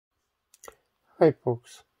Hi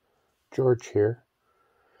folks, George here.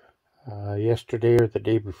 Yesterday or the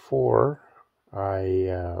day before, I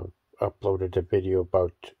uploaded a video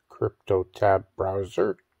about Crypto Tab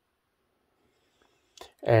browser,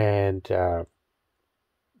 and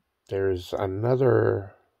there's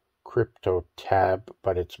another Crypto Tab,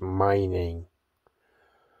 but it's mining.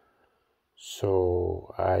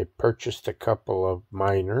 So I purchased a couple of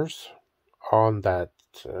miners on that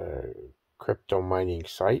crypto mining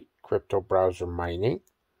site, Crypto Browser Mining.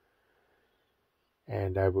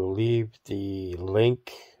 And I will leave the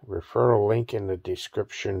referral link in the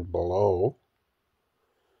description below,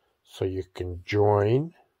 so you can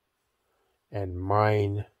join and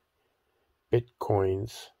mine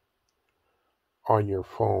Bitcoins on your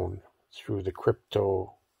phone through the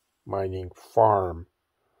crypto mining farm.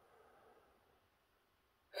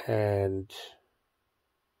 And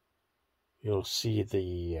you'll see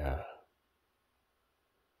the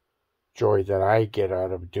joy that I get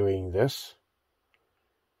out of doing this.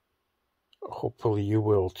 Hopefully you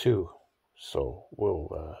will too. So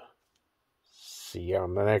we'll see you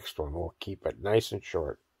on the next one. We'll keep it nice and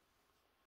short.